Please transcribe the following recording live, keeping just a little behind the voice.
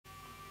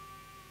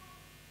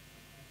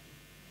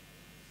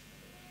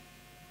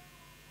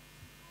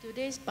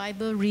Today's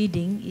Bible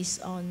reading is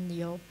on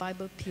your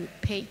Bible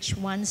page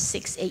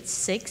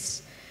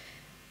 1686.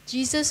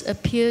 Jesus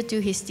appeared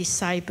to his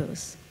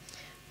disciples.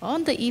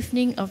 On the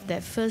evening of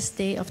that first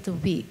day of the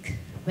week,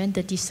 when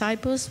the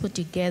disciples were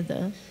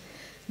together,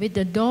 with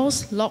the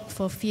doors locked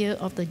for fear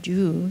of the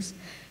Jews,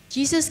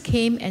 Jesus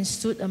came and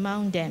stood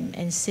among them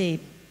and said,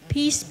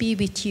 "Peace be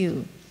with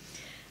you."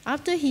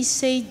 After he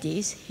said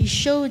this, he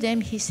showed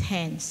them his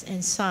hands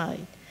and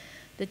side.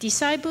 The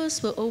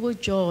disciples were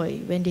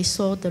overjoyed when they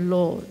saw the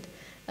Lord.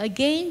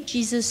 Again,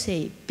 Jesus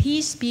said,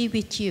 "Peace be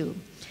with you.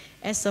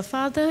 As the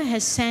Father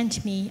has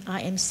sent me,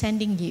 I am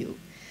sending you."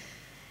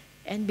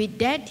 And with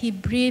that, he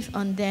breathed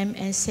on them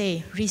and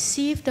said,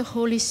 "Receive the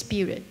Holy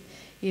Spirit.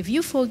 If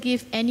you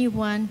forgive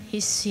anyone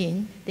his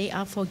sin, they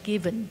are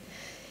forgiven.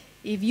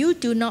 If you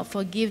do not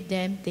forgive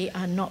them, they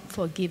are not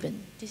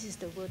forgiven." This is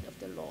the word of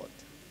the Lord.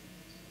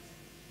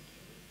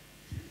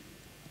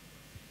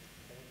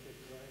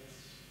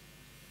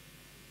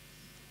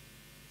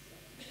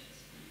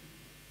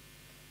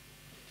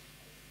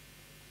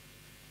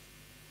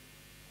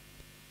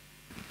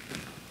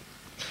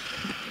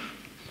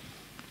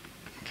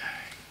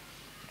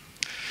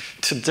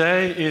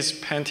 Today is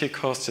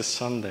Pentecost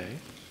Sunday.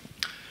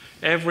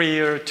 Every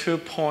year,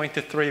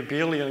 2.3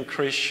 billion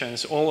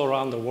Christians all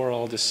around the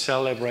world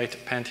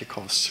celebrate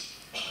Pentecost.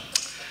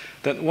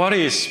 Then what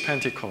is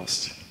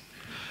Pentecost?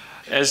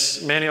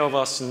 As many of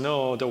us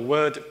know, the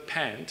word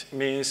Pent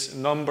means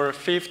number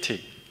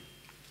 50.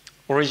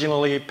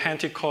 Originally,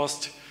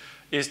 Pentecost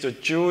is the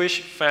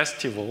Jewish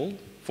festival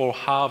for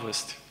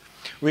harvest,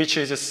 which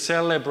is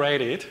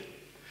celebrated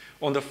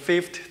on the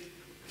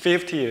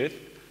 50th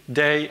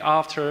day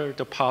after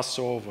the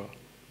Passover.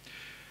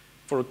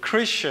 For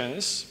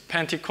Christians,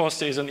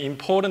 Pentecost is an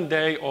important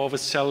day of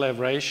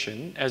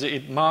celebration as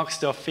it marks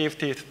the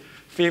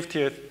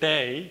 50th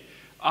day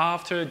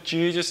after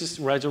Jesus'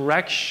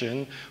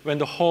 resurrection, when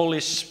the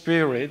Holy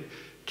Spirit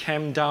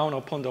came down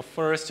upon the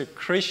first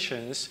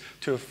Christians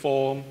to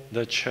form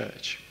the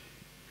church.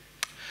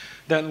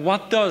 Then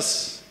what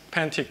does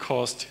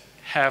Pentecost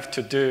have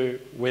to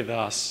do with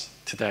us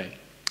today?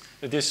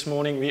 This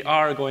morning we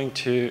are going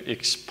to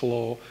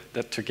explore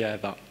that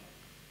together.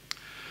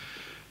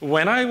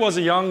 When I was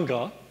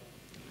younger,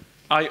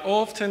 I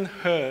often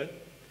heard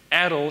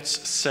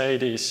adults say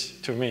this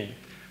to me: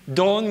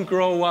 "Don't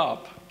grow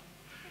up.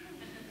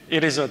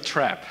 It is a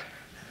trap."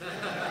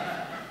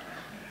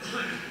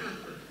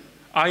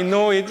 I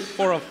know it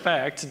for a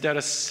fact that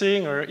a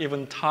singer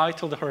even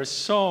titled her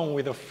song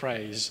with the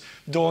phrase,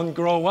 "Don't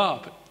grow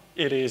up.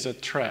 It is a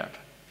trap."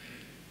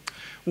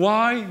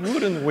 Why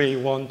wouldn't we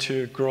want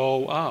to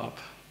grow up?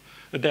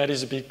 That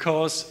is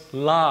because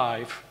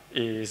life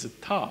is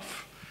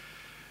tough.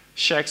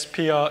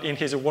 Shakespeare, in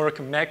his work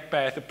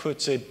Macbeth,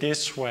 puts it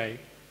this way: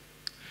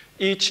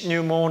 "Each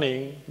new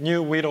morning,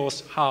 new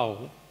widows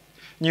howl,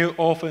 new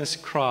orphans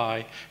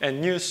cry, and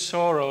new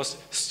sorrows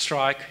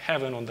strike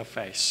heaven on the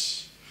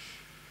face."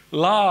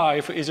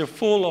 Life is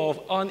full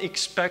of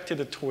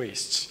unexpected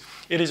twists.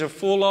 It is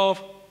full of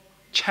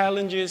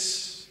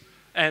challenges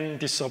and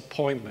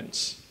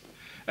disappointments.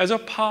 As a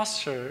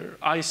pastor,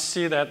 I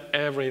see that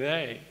every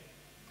day.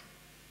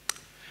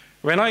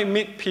 When I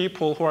meet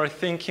people who are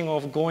thinking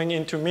of going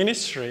into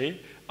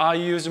ministry, I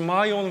use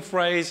my own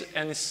phrase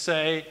and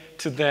say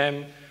to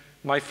them,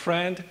 "My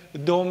friend,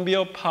 don't be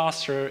a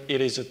pastor,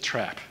 it is a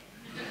trap."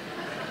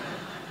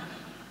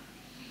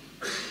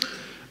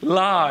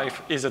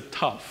 Life is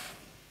tough.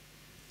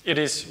 It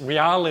is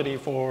reality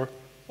for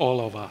all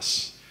of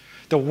us.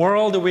 The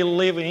world we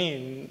live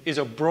in is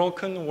a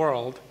broken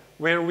world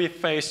where we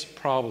face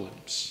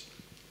problems.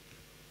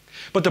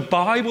 But the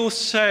Bible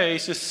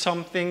says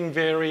something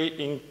very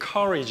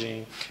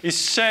encouraging. It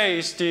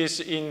says this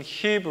in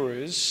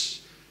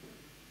Hebrews: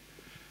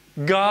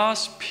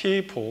 "God's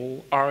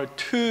people are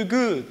too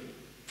good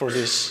for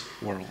this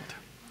world."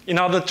 In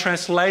other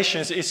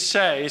translations, it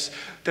says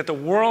that the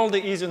world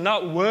is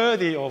not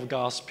worthy of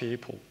God's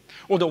people,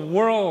 or the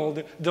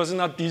world does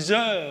not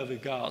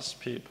deserve God's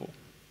people.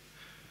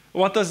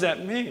 What does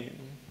that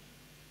mean?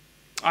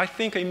 I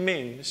think it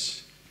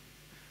means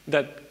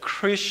that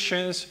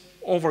Christians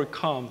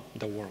overcome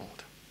the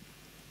world.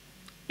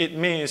 It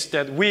means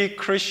that we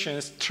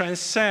Christians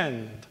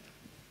transcend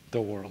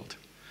the world.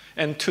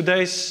 And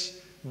today's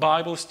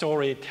Bible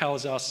story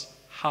tells us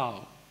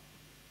how.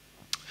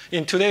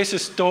 In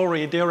today's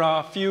story, there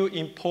are a few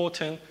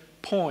important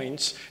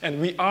points,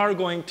 and we are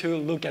going to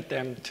look at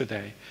them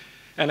today.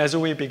 And as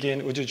we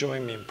begin, would you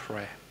join me in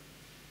prayer?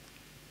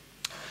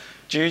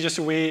 Jesus,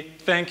 we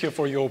thank you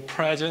for your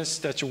presence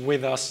that's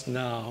with us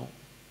now.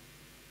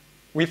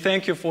 We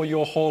thank you for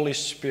your Holy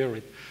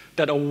Spirit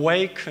that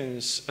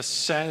awakens a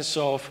sense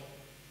of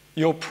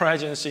your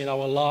presence in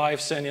our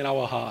lives and in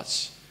our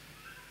hearts.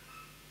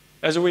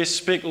 As we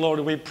speak, Lord,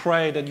 we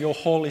pray that your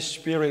Holy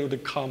Spirit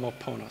would come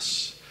upon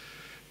us,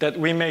 that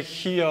we may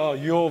hear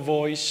your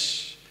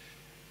voice,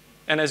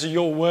 and as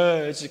your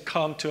words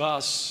come to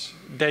us,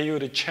 they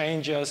would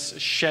change us,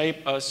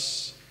 shape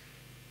us,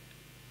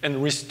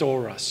 and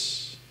restore us.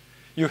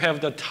 You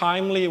have the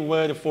timely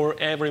word for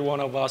every one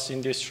of us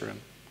in this room.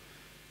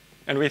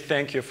 And we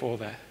thank you for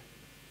that.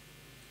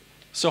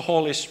 So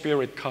Holy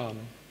Spirit, come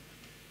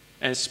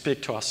and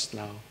speak to us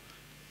now.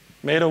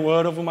 May the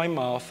word of my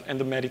mouth and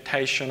the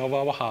meditation of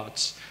our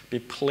hearts be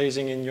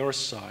pleasing in your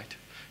sight.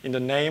 In the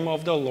name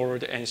of the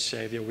Lord and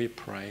Savior we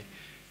pray.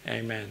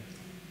 Amen.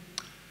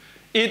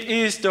 It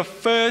is the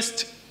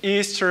first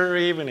Easter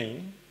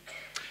evening,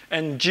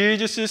 and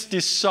Jesus'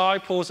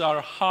 disciples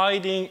are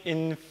hiding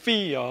in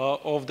fear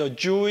of the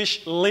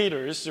Jewish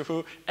leaders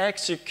who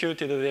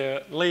executed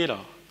their leader.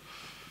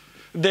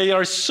 They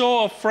are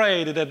so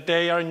afraid that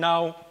they are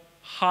now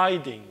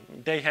hiding.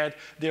 They had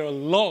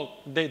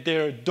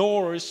their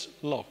doors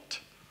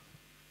locked.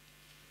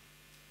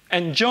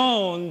 And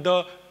John,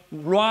 the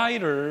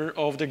writer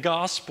of the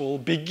gospel,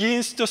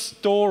 begins the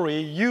story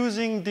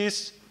using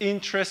this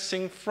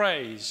interesting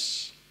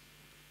phrase.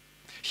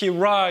 He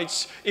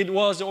writes, it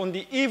was on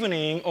the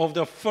evening of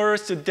the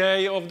first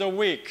day of the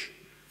week.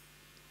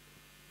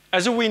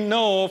 As we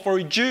know,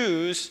 for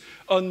Jews,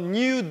 a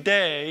new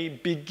day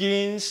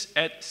begins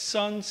at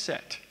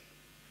sunset.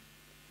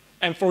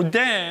 And for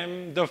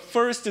them, the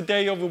first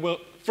day of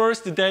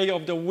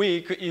the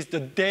week is the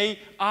day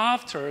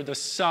after the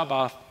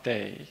Sabbath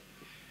day.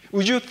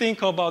 Would you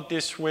think about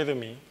this with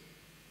me?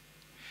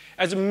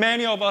 As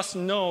many of us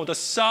know, the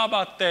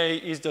Sabbath day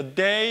is the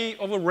day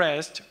of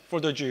rest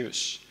for the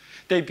Jews.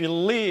 They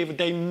believe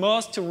they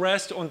must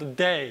rest on the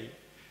day,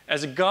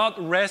 as God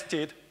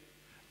rested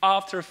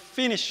after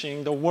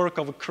finishing the work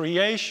of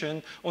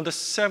creation on the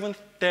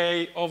seventh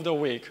day of the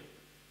week.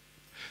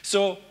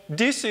 So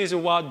this is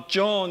what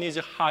John is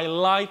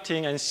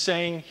highlighting and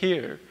saying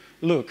here.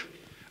 Look,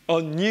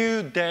 a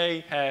new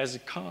day has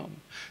come.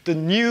 The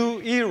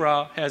new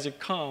era has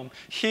come.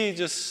 He's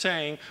just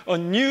saying a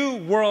new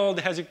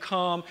world has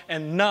come,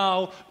 and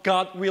now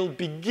God will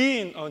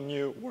begin a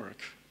new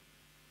work.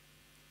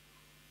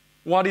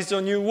 What is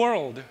a new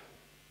world?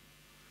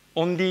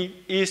 On the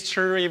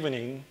Easter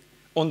evening,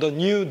 on the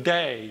new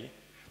day,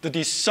 the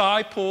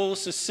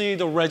disciples see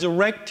the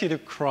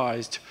resurrected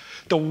Christ.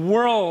 The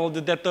world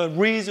that the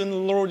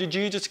risen Lord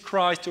Jesus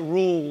Christ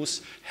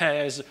rules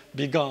has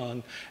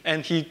begun.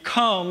 And he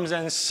comes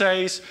and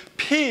says,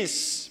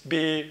 peace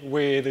be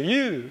with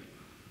you.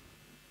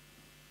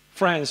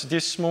 Friends,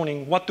 this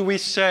morning, what do we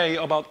say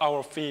about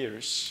our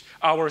fears,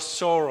 our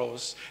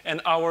sorrows,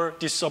 and our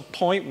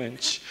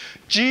disappointments?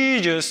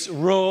 Jesus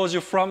rose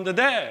from the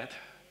dead.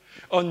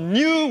 A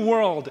new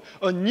world,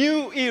 a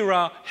new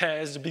era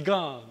has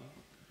begun.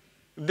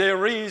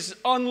 There is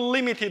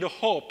unlimited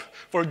hope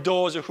for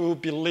those who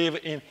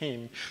believe in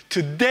him.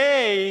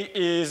 Today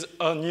is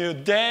a new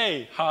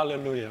day.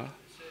 Hallelujah.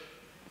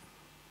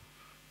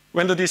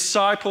 When the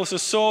disciples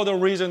saw the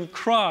risen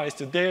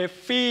Christ, their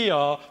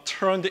fear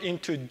turned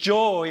into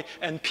joy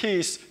and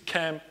peace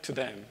came to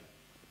them.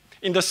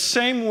 In the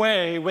same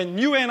way, when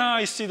you and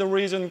I see the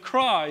risen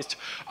Christ,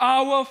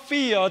 our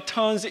fear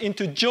turns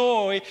into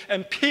joy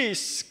and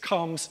peace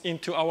comes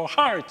into our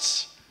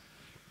hearts.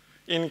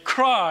 In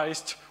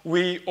Christ,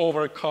 we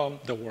overcome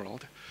the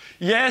world.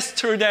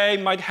 Yesterday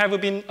might have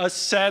been a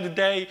sad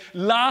day.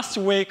 Last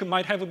week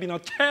might have been a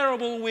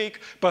terrible week.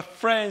 But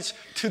friends,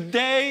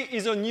 today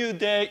is a new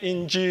day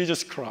in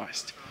Jesus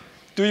Christ.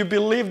 Do you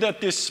believe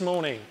that this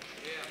morning?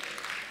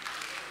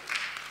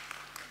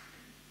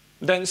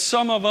 Then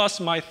some of us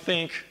might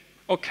think,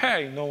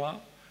 okay,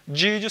 Noah,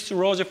 Jesus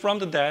rose from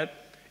the dead.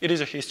 It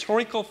is a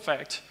historical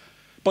fact.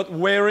 But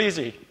where is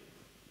he?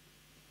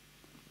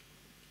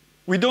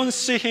 We don't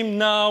see him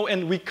now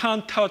and we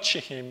can't touch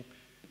him.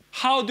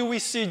 How do we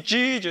see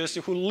Jesus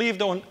who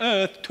lived on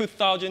earth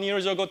 2,000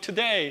 years ago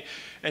today?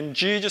 And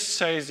Jesus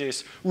says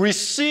this,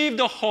 receive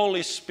the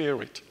Holy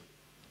Spirit.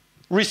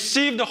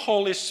 Receive the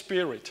Holy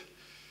Spirit.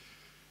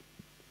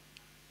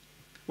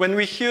 When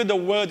we hear the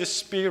word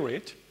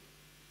Spirit,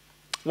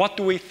 what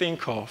do we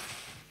think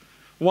of?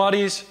 What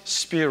is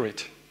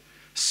spirit?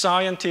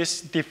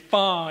 Scientists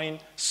define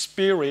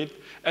spirit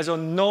as a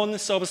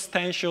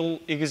non-substantial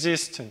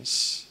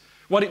existence.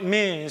 What it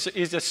means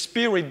is that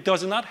spirit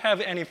does not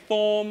have any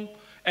form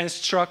and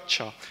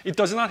structure. It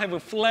does not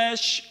have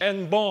flesh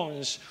and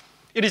bones.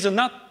 It is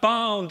not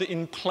bound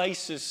in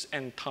places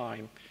and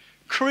time.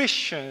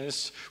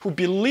 Christians who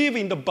believe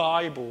in the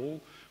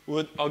Bible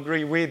would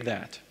agree with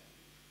that.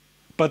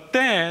 But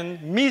then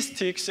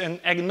mystics and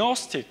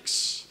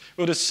agnostics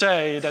would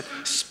say that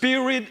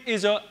spirit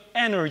is an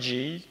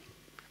energy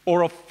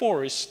or a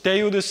force.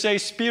 They would say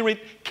spirit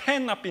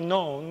cannot be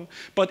known,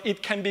 but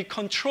it can be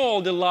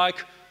controlled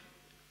like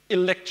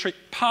electric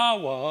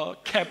power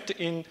kept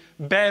in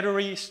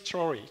battery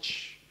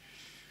storage.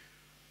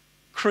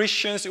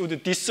 Christians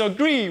would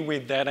disagree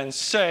with that and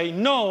say,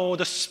 no,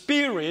 the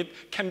spirit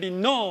can be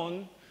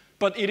known,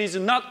 but it is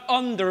not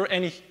under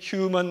any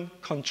human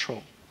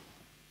control.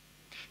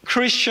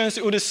 Christians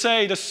would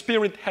say the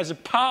spirit has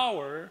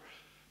power,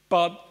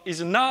 but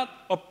is not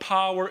a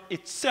power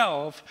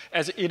itself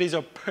as it is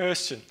a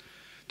person.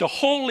 The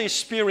Holy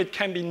Spirit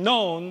can be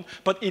known,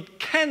 but it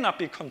cannot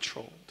be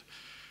controlled.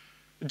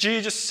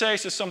 Jesus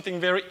says something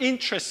very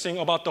interesting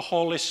about the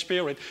Holy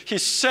Spirit. He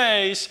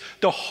says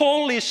the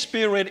Holy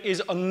Spirit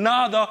is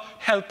another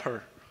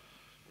helper.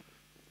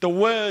 The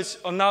words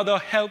another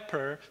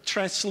helper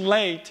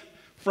translate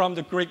from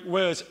the Greek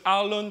words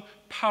allon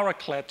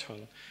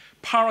parakleton.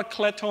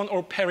 Parakleton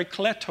or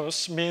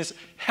parakletos means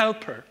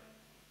helper.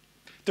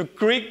 The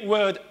Greek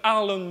word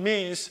allon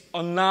means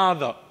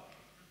another.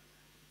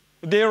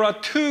 There are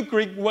two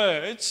Greek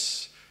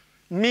words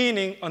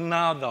meaning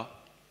another.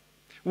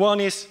 One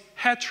is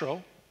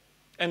hetero,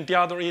 and the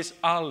other is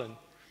allon.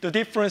 The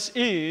difference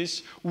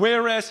is,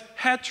 whereas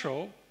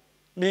hetero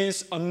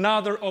means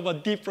another of a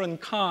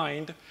different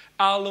kind,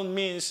 allon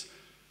means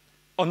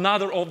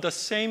another of the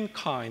same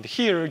kind.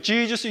 Here,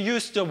 Jesus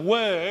used the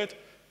word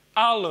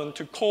allon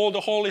to call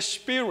the Holy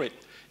Spirit.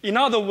 In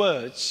other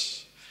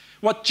words,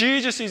 what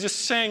Jesus is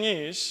saying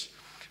is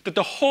that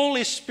the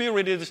Holy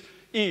Spirit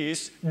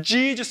is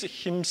Jesus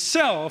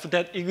himself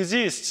that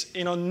exists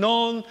in a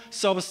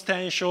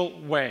non-substantial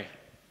way.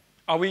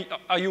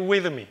 Are you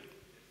with me?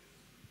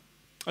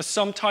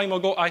 Some time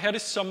ago, I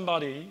had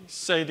somebody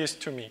say this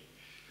to me.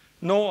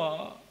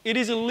 Noah, it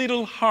is a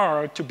little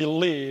hard to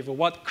believe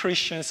what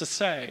Christians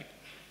say.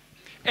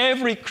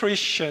 Every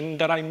Christian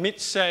that I meet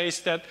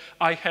says that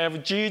I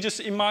have Jesus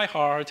in my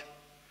heart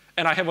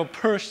and I have a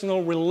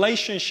personal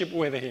relationship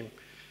with him.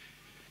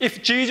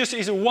 If Jesus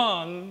is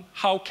one,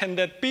 how can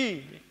that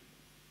be?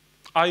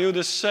 I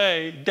would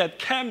say that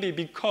can be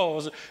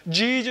because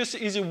Jesus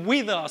is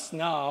with us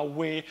now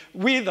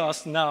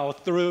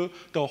through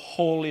the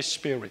Holy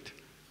Spirit.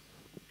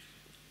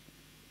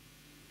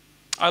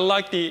 I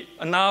like the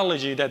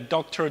analogy that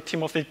Dr.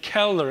 Timothy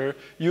Keller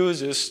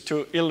uses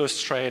to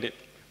illustrate it.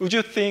 Would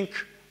you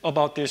think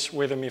about this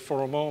with me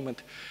for a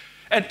moment?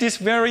 At this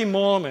very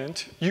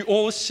moment, you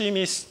all see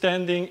me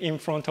standing in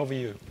front of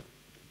you.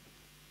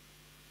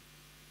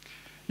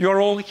 You are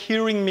all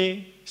hearing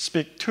me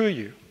speak to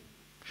you.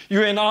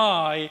 You and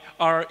I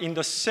are in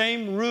the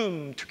same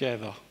room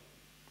together.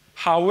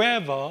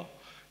 However,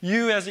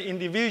 you as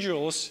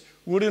individuals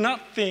would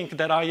not think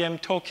that I am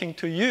talking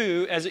to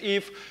you as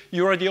if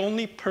you are the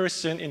only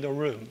person in the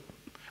room.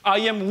 I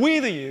am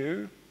with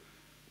you,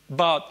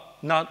 but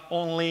not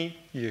only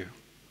you.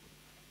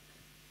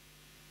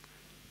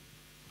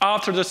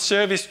 After the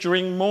service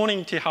during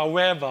morning tea,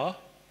 however,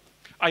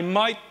 I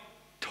might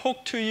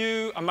talk to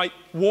you, I might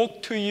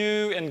walk to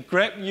you and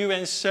grab you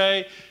and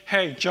say,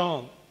 hey,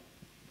 John,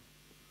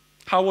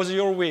 how was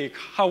your week?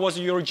 How was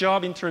your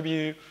job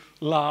interview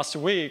last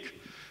week?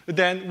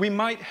 Then we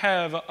might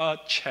have a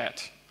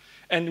chat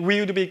and we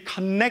would be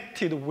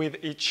connected with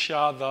each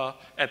other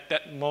at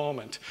that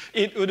moment.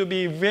 It would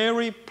be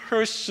very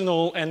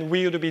personal and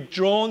we would be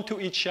drawn to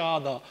each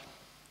other.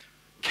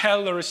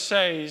 Keller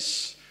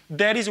says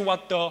that is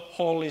what the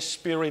Holy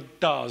Spirit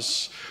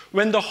does.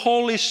 When the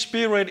Holy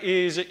Spirit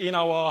is in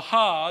our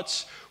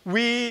hearts,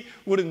 we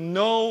would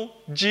know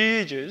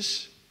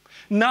Jesus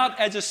not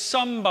as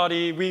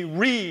somebody we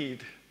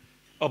read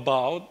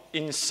about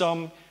in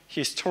some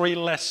history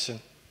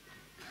lesson,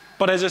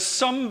 but as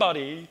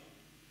somebody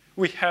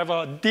we have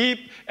a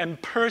deep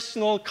and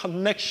personal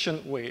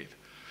connection with.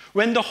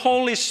 When the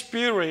Holy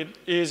Spirit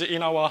is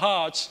in our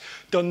hearts,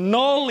 the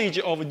knowledge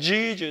of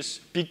Jesus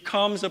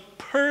becomes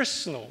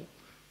personal,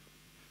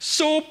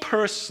 so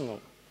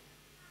personal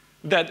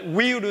that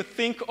we would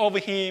think of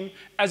him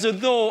as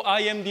though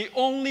I am the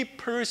only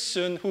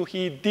person who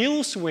he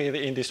deals with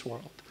in this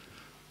world.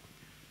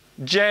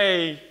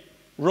 J.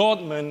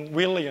 Rodman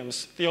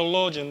Williams,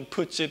 theologian,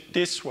 puts it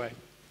this way.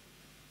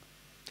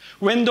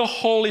 When the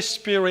Holy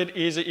Spirit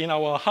is in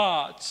our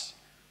hearts,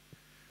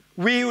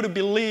 we would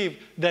believe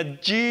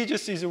that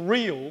Jesus is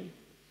real,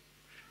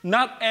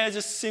 not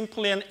as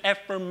simply an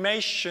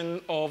affirmation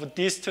of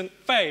distant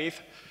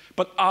faith,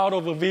 but out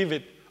of a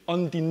vivid,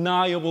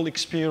 undeniable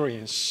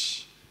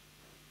experience.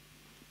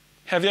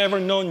 Have you ever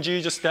known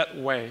Jesus that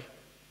way?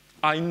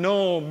 I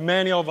know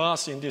many of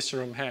us in this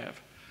room have.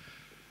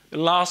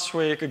 Last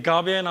week,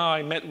 Gabi and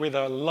I met with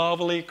a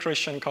lovely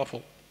Christian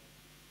couple.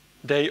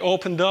 They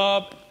opened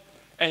up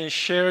and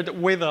shared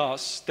with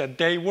us that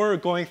they were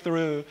going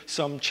through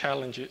some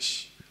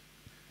challenges.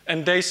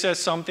 And they said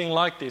something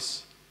like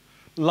this: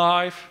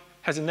 life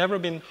has never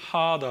been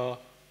harder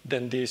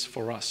than this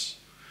for us.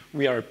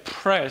 We are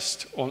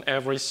pressed on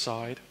every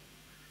side.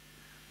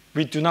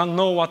 We do not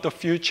know what the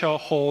future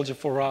holds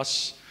for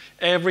us.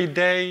 Every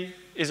day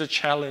is a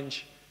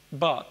challenge,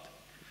 but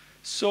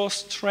so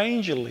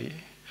strangely,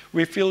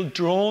 we feel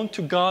drawn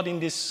to God in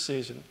this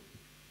season.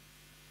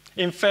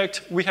 In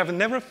fact, we have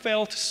never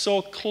felt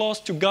so close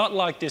to God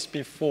like this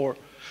before.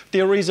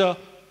 There is a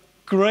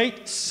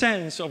great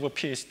sense of a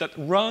peace that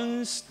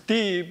runs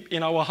deep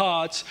in our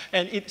hearts,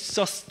 and it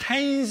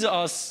sustains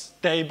us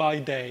day by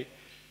day.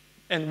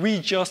 And we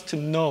just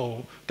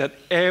know that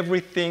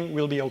everything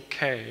will be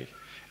okay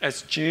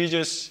as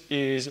Jesus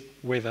is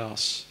with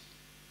us.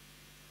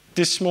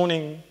 This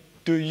morning,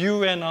 do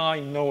you and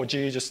I know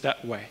Jesus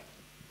that way?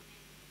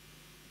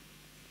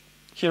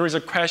 Here is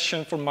a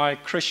question for my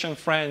Christian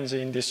friends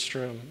in this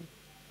room.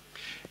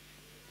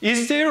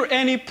 Is there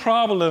any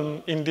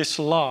problem in this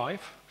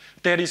life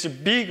that is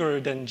bigger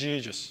than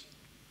Jesus?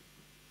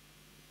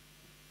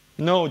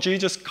 No,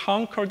 Jesus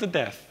conquered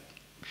death.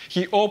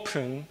 He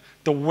opened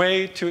the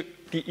way to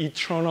the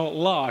eternal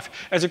life.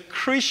 As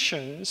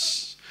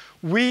Christians,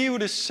 we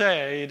would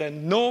say that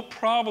no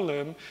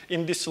problem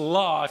in this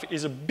life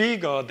is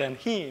bigger than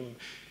Him.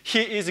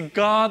 He is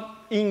God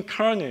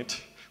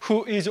incarnate,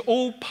 who is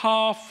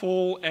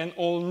all-powerful and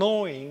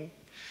all-knowing.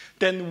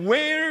 Then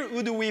where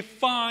would we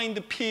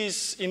find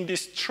peace in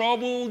this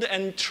troubled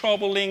and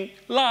troubling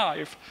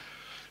life?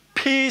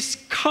 Peace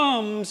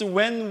comes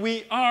when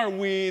we are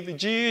with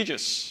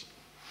Jesus.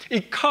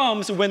 It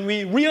comes when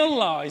we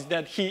realize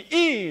that He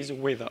is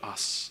with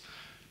us.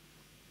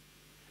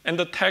 And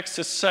the text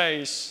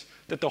says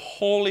that the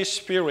Holy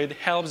Spirit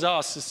helps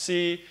us to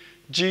see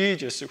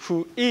Jesus,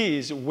 who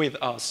is with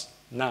us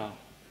now.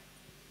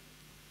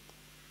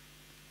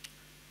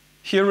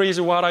 Here is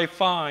what I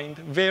find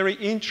very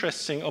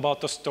interesting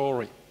about the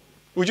story.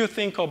 Would you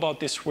think about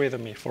this with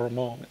me for a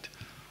moment?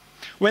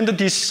 When the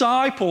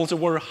disciples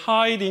were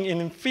hiding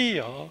in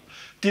fear,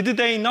 did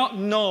they not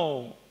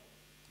know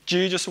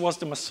Jesus was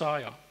the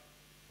Messiah?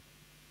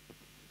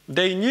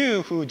 They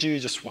knew who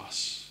Jesus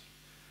was.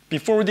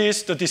 Before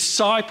this, the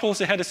disciples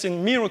had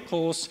seen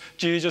miracles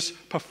Jesus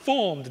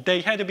performed.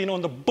 They had been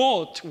on the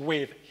boat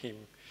with Him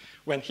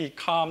when He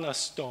calmed a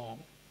storm.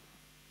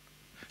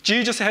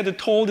 Jesus had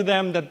told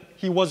them that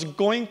He was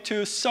going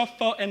to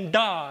suffer and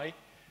die.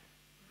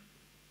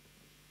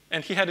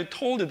 And He had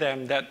told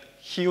them that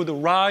He would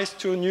rise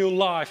to a new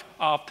life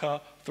after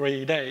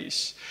 3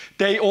 days.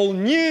 They all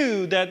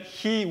knew that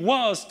He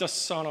was the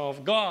Son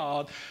of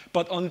God,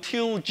 but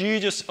until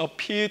Jesus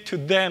appeared to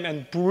them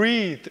and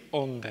breathed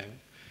on them,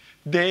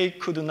 they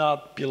could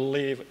not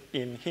believe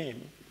in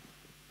Him.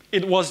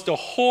 It was the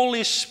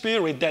Holy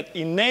Spirit that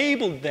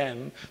enabled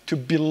them to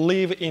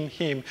believe in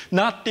Him,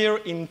 not their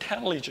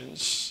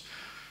intelligence.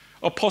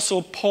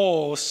 Apostle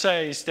Paul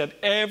says that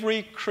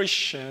every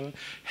Christian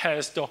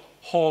has the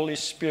Holy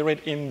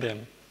Spirit in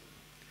them.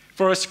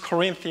 1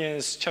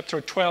 Corinthians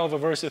chapter 12,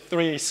 verse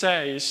 3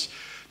 says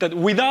that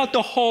without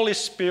the Holy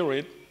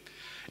Spirit,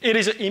 it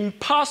is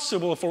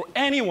impossible for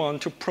anyone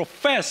to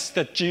profess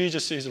that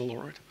Jesus is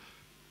Lord.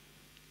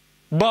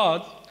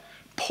 But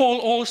Paul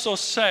also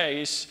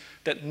says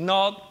that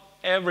not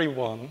every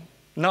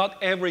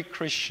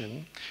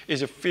Christian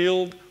is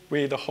filled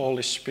with the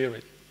Holy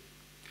Spirit.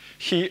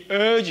 He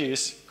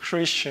urges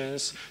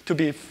Christians to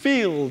be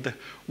filled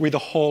with the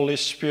Holy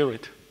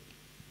Spirit.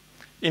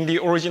 In the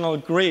original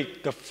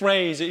Greek, the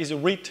phrase is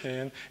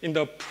written in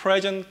the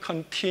present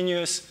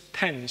continuous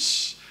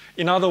tense.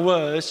 In other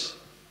words,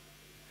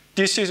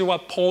 this is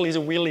what Paul is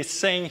really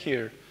saying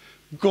here.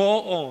 Go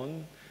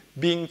on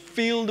being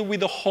filled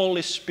with the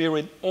Holy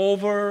Spirit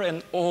over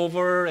and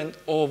over and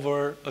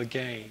over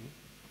again.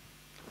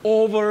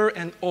 Over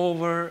and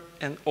over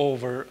and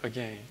over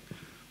again.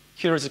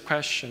 Here is a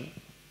question.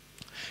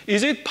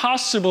 Is it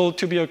possible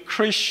to be a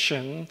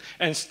Christian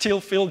and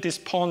still feel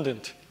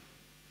despondent?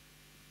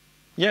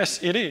 Yes,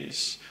 it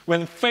is.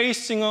 When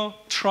facing a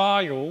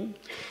trial,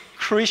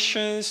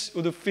 Christians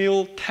would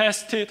feel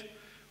tested,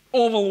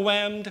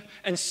 overwhelmed,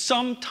 and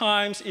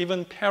sometimes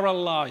even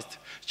paralyzed,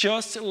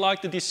 just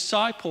like the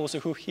disciples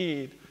who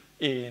hid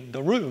in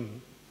the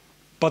room.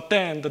 But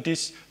then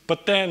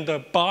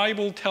the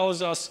Bible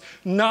tells us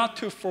not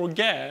to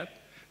forget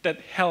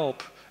that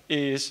help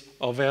is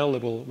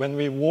available. When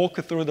we walk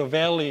through the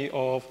valley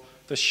of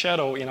the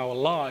shadow in our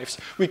lives,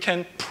 we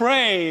can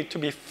pray to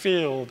be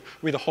filled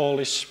with the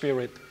Holy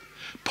Spirit.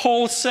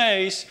 Paul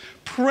says,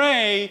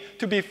 pray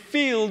to be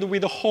filled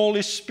with the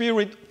Holy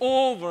Spirit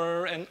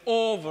over and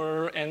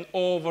over and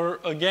over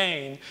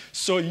again,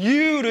 so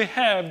you to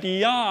have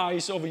the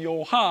eyes of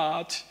your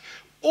heart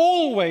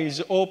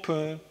always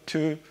open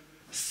to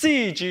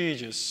see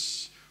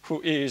Jesus,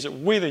 who is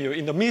with you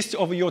in the midst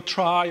of your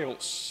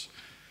trials.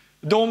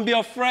 Don't be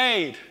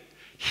afraid.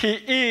 He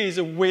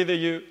is with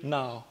you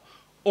now.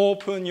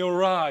 Open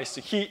your eyes.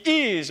 He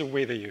is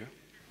with you.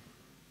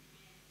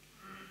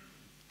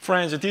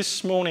 Friends,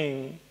 this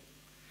morning,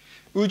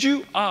 would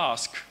you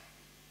ask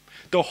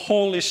the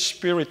Holy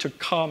Spirit to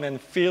come and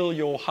fill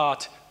your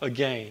heart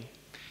again?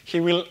 He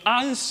will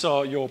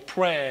answer your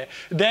prayer.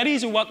 That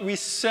is what we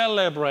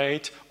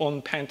celebrate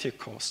on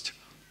Pentecost.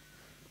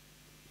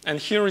 And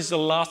here is the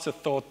last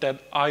thought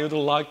that I would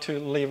like to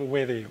leave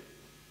with you.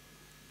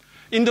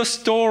 In the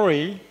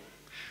story,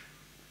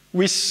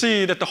 we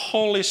see that the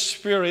Holy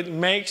Spirit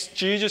makes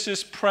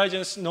Jesus'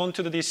 presence known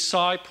to the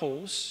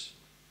disciples,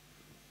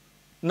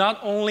 not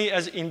only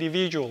as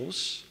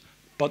individuals,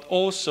 but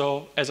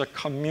also as a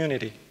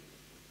community.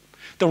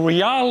 The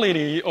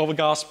reality of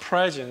God's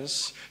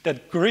presence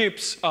that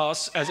grips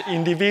us as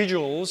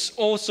individuals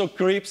also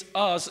grips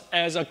us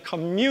as a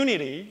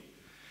community,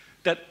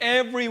 that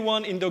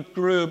everyone in the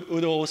group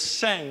would all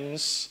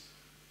sense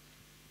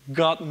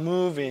God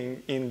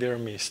moving in their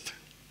midst.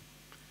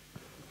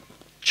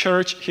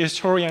 Church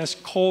historians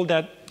call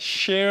that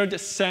shared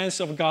sense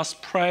of God's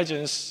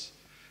presence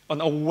an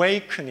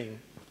awakening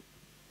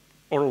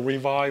or a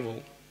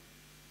revival.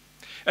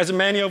 As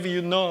many of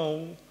you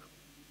know,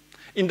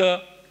 in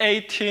the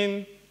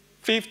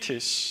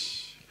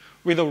 1850s,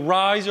 with the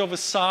rise of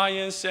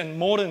science and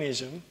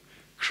modernism,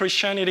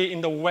 Christianity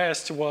in the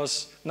West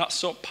was not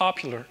so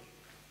popular.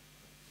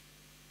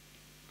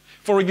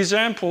 For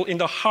example, in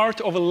the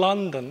heart of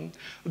London,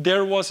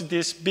 there was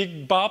this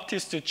big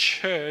Baptist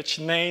church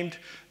named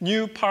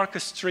New Park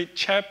Street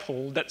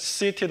Chapel that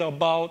seated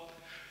about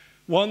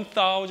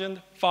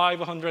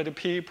 1,500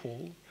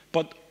 people,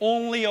 but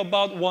only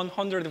about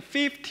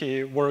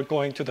 150 were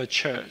going to the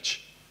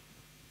church.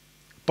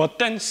 But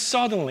then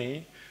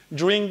suddenly,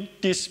 during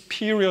this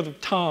period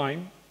of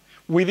time,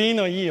 within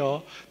a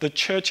year, the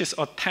church's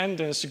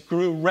attendance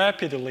grew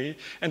rapidly,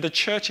 and the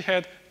church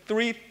had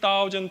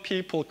 3,000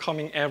 people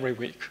coming every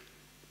week.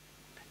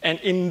 And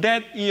in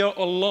that year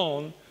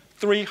alone,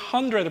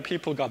 300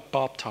 people got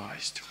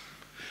baptized.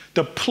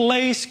 The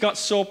place got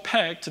so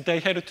packed, they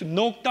had to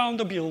knock down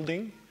the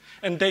building,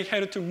 and they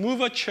had to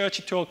move a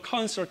church to a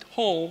concert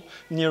hall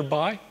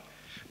nearby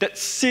that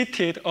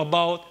seated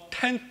about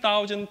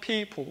 10,000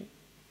 people.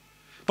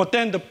 But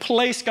then the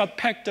place got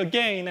packed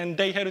again, and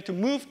they had to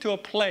move to a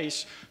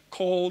place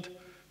called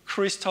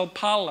Crystal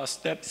Palace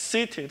that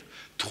seated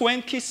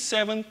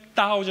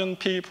 27,000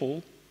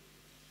 people,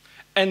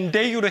 and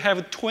they would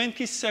have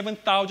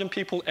 27,000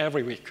 people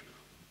every week.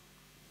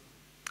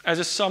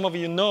 As some of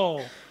you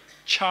know,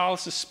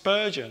 Charles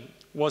Spurgeon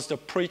was the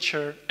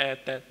preacher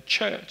at that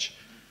church.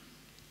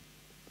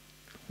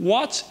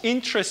 What's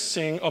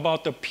interesting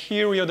about the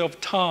period of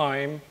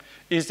time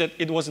is that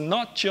it was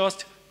not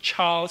just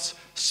Charles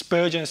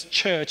Spurgeon's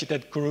church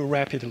that grew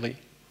rapidly.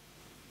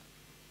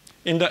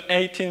 In the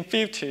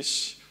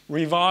 1850s,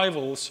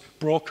 revivals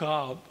broke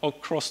out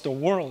across the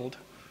world.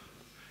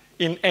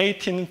 In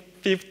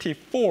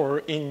 1854,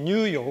 in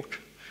New York,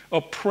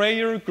 a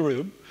prayer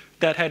group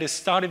that had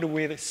started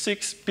with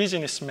 6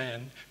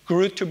 businessmen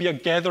grew to be a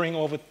gathering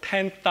of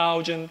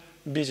 10,000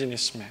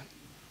 businessmen.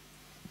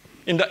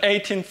 In the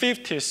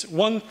 1850s,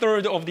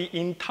 1/3 of the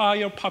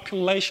entire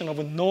population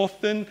of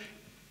Northern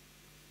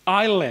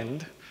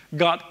Ireland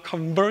got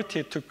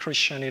converted to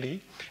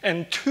Christianity,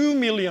 and 2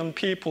 million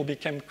people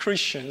became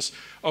Christians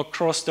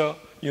across the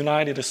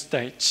United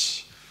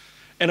States.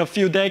 And a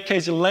few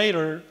decades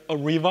later, a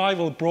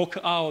revival broke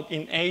out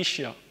in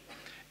Asia.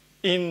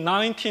 In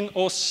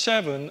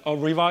 1907, a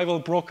revival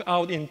broke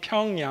out in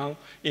Pyongyang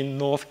in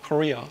North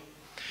Korea.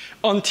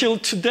 Until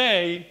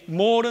today,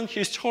 modern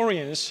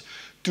historians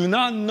do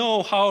not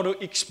know how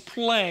to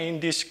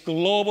explain this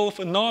global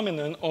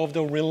phenomenon of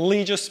the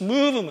religious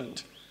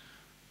movement.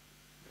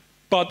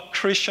 But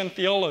Christian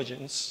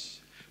theologians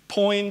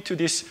point to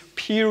this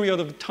period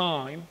of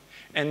time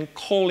and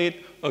call it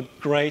a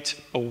great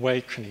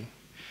awakening.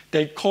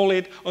 They call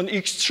it an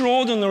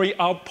extraordinary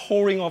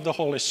outpouring of the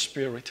Holy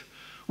Spirit,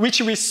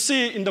 which we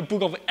see in the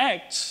book of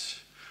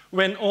Acts,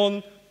 when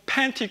on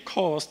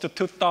Pentecost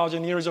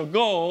 2,000 years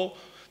ago,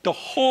 the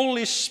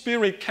Holy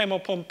Spirit came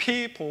upon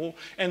people,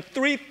 and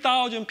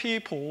 3,000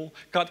 people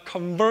got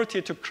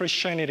converted to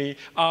Christianity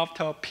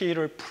after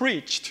Peter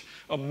preached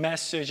a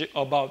message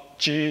about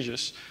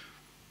Jesus.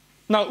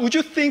 Now, would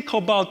you think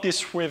about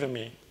this with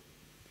me?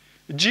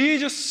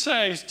 Jesus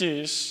says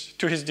this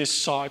to his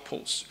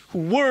disciples, who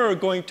were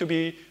going to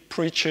be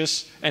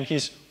preachers and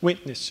his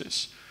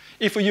witnesses.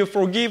 If you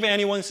forgive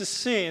anyone's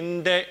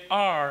sin, they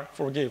are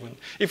forgiven.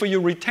 If you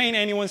retain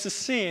anyone's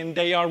sin,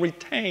 they are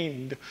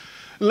retained.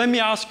 Let me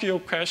ask you a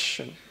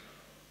question.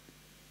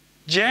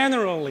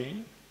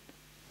 Generally,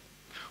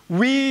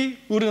 we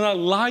would not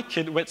like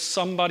it when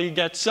somebody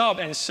gets up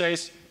and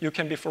says, "You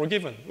can be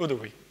forgiven," would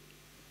we?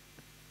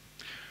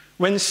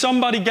 When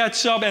somebody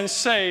gets up and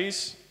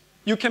says,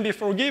 "You can be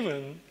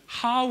forgiven,"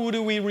 how would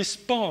we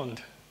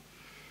respond?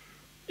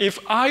 If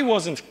I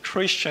wasn't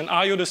Christian,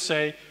 I would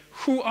say,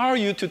 "Who are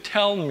you to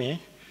tell me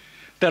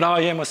that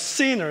I am a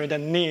sinner that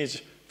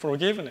needs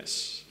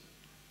forgiveness?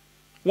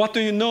 What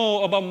do you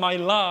know about my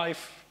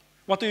life?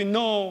 What do you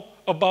know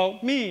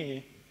about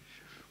me?"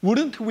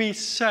 Wouldn't we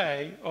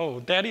say, "Oh,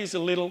 that is a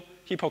little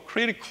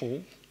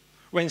hypocritical,"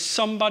 when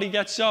somebody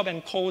gets up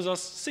and calls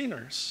us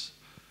sinners?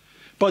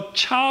 But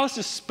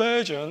Charles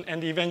Spurgeon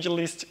and the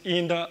evangelists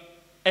in the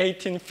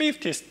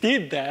 1850s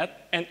did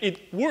that, and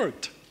it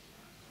worked.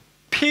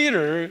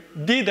 Peter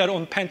did that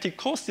on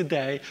Pentecost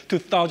Day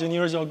 2,000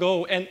 years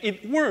ago, and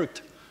it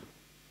worked.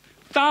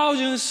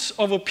 Thousands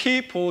of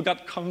people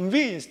got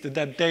convinced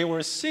that they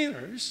were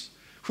sinners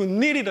who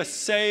needed a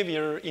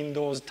Savior in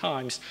those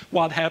times.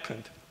 What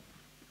happened?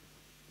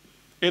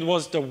 It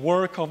was the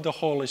work of the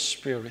Holy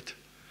Spirit.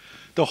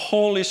 The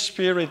Holy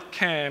Spirit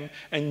came,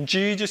 and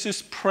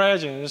Jesus'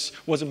 presence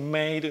was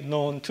made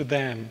known to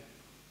them.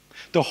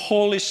 The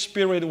Holy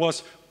Spirit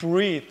was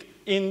breathed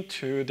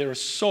into their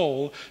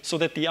soul so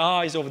that the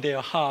eyes of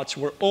their hearts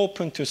were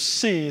open to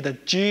see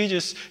that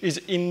Jesus is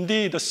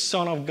indeed the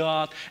Son of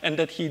God, and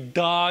that he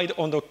died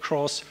on the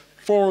cross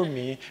for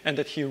me, and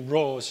that he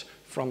rose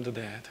from the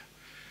dead.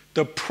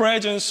 The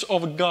presence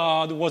of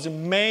God was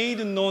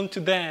made known to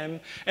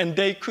them, and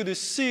they could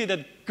see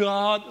that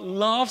God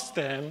loves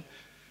them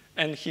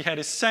And he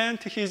had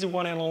sent his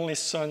one and only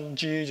Son,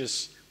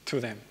 Jesus, to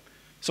them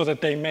so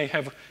that they may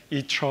have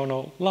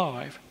eternal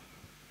life.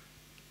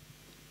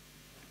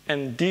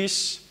 And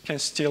this can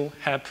still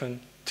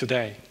happen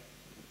today.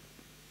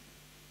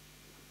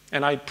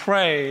 And I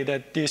pray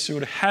that this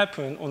would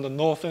happen on the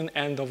northern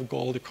end of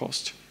Gold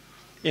Coast,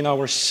 in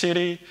our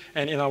city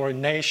and in our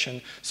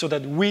nation, so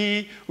that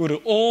we would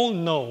all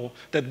know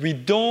that we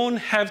don't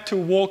have to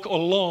walk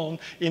alone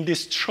in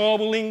this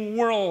troubling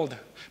world,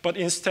 but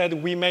instead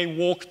we may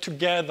walk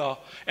together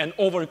and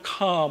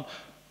overcome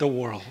the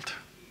world.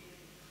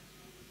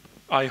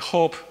 I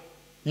hope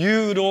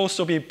you'd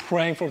also be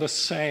praying for the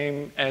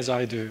same as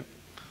I do.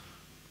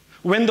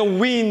 When the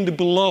wind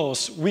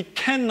blows, we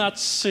cannot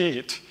see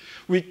it.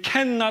 We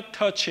cannot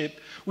touch it.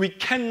 We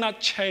cannot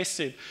chase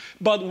it.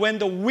 But when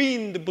the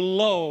wind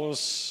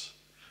blows,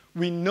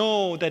 we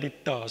know that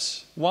it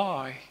does.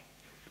 Why?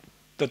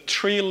 The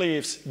tree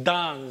leaves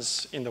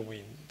dance in the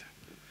wind.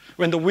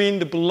 When the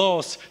wind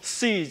blows,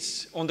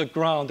 seeds on the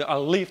ground are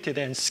lifted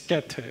and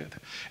scattered.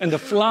 And the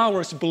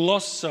flowers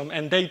blossom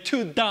and they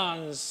too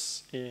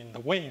dance in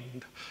the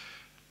wind.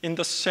 In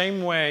the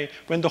same way,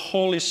 when the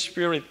Holy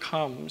Spirit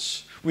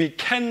comes, we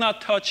cannot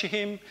touch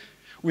him.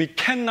 We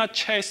cannot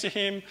chase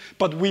him,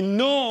 but we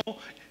know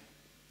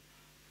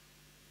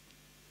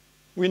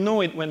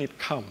it when it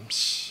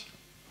comes.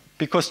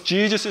 Because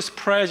Jesus'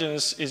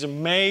 presence is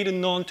made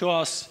known to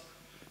us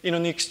in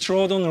an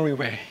extraordinary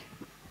way.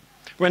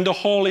 When the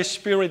Holy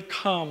Spirit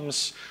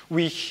comes,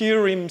 we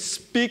hear him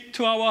speak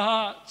to our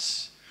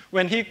hearts.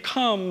 When he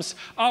comes,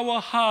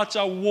 our hearts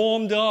are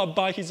warmed up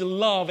by his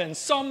love, and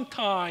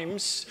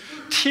sometimes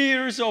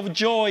tears of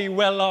joy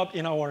well up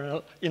in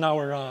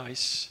our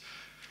eyes.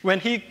 When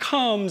he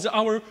comes,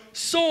 our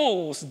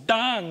souls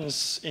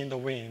dance in the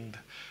wind.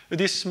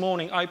 This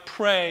morning, I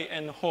pray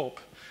and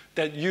hope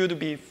that you'd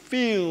be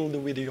filled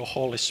with your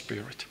Holy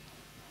Spirit.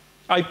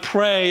 I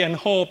pray and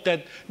hope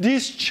that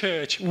this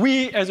church,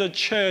 we as a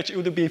church,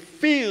 would be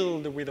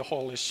filled with the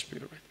Holy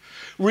Spirit.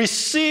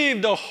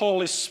 Receive the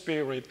Holy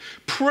Spirit.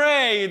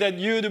 Pray that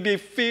you'd be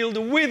filled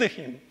with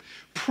him.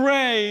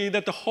 Pray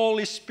that the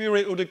Holy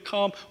Spirit would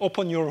come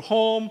upon your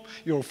home,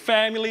 your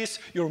families,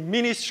 your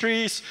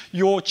ministries,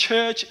 your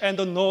church, and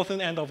the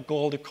northern end of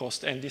Gold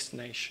Coast and this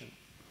nation.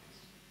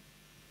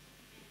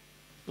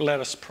 Let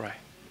us pray.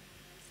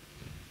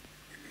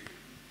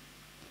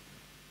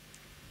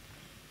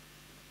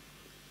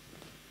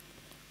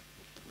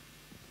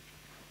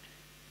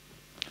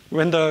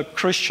 When the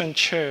Christian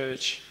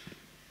church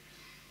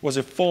was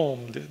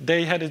formed,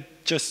 they had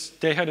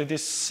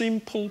this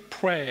simple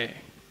prayer.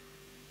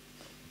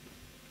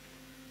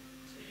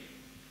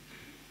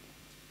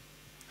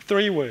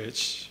 3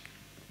 words,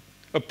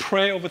 a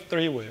prayer of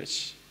 3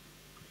 words.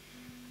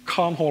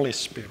 Come, Holy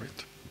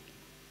Spirit.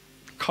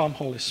 Come,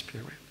 Holy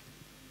Spirit.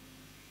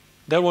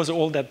 That was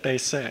all that they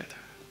said.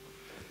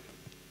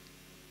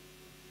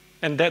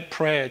 And that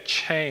prayer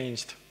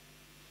changed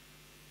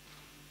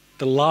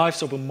the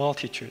lives of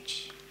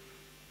multitudes.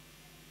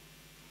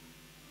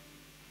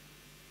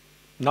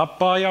 Not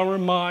by our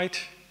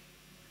might,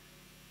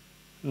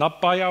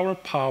 not by our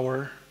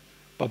power,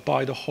 but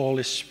by the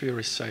Holy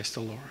Spirit, says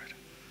the Lord.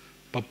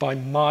 But by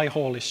my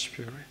Holy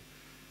Spirit.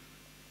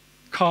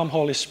 Come,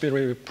 Holy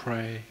Spirit, we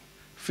pray.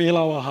 Fill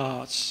our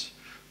hearts.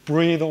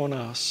 Breathe on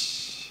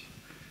us.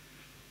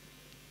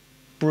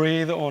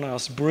 Breathe on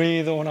us.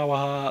 Breathe on our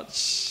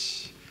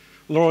hearts.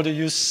 Lord,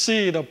 you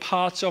see the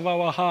parts of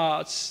our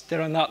hearts that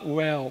are not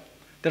well,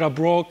 that are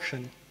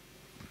broken,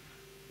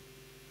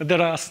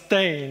 that are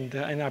stained,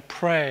 and I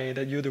pray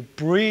that you'd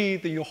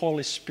breathe your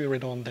Holy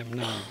Spirit on them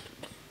now.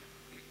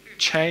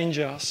 Change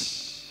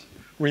us.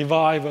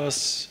 Revive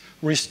us.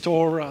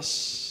 Restore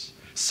us,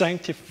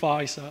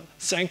 sanctify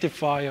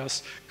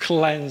us,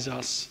 cleanse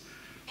us.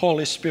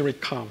 Holy Spirit,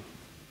 come.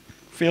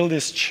 Fill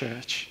this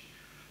church.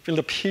 Fill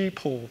the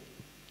people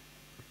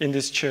in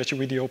this church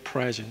with your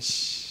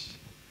presence.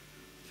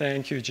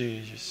 Thank you,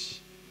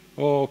 Jesus.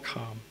 Oh,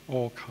 come,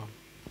 oh, come.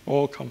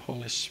 Oh, come,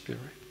 Holy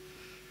Spirit.